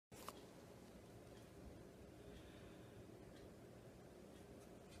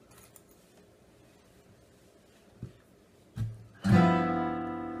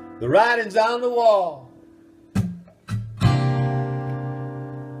The writing's on the wall.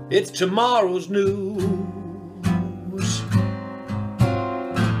 It's tomorrow's news.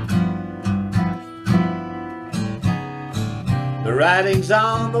 The writing's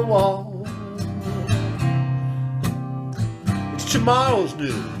on the wall. It's tomorrow's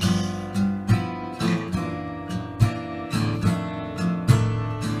news.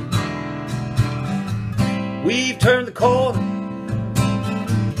 We've turned the corner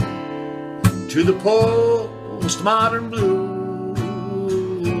to the postmodern blues.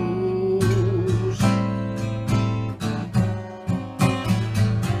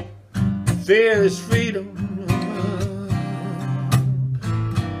 Fear is freedom,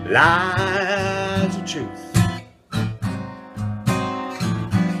 lies the truth.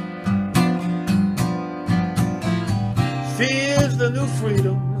 Fear's the new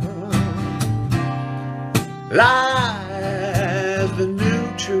freedom, lies the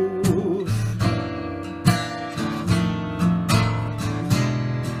new truth.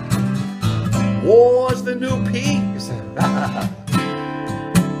 War's the new peace in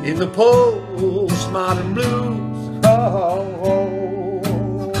the postmodern blues.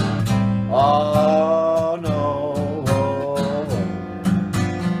 Oh no.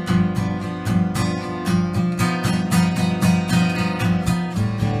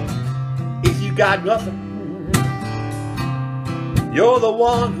 If you got nothing, you're the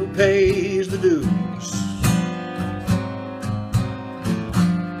one who pays the dues.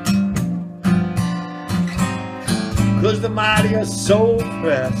 'Cause the mighty are so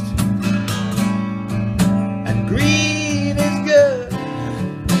oppressed, and greed is good.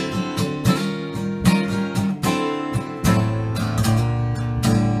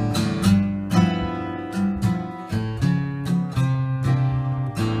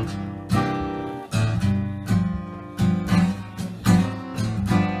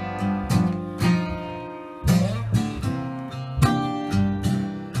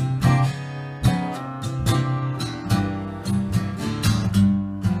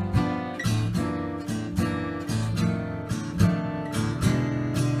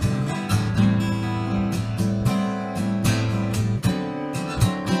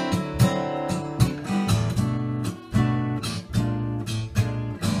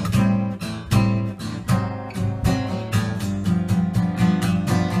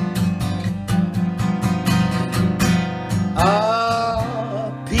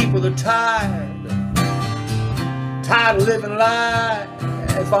 People are tired of living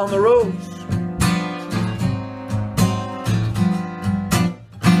life on the roads.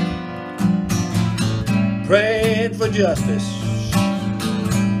 Praying for justice,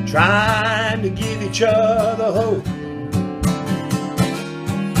 trying to give each other hope.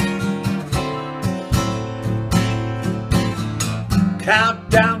 Count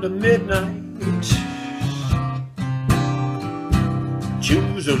down to midnight,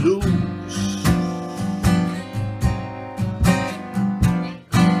 choose or lose.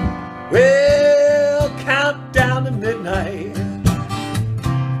 Well, count down to midnight,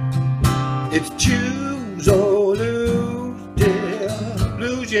 it's choose or lose, yeah,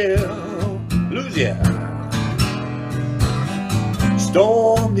 lose, yeah, lose, yeah.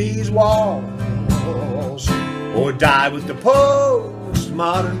 Storm these walls or die with the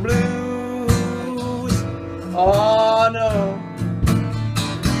postmodern blues. Oh no.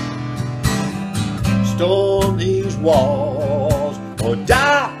 Storm these walls or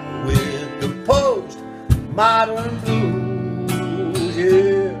die with the postmodern blues,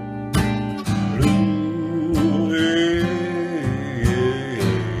 yeah, blues, yeah.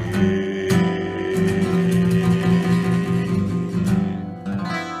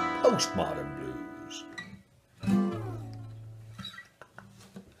 Postmodern blues.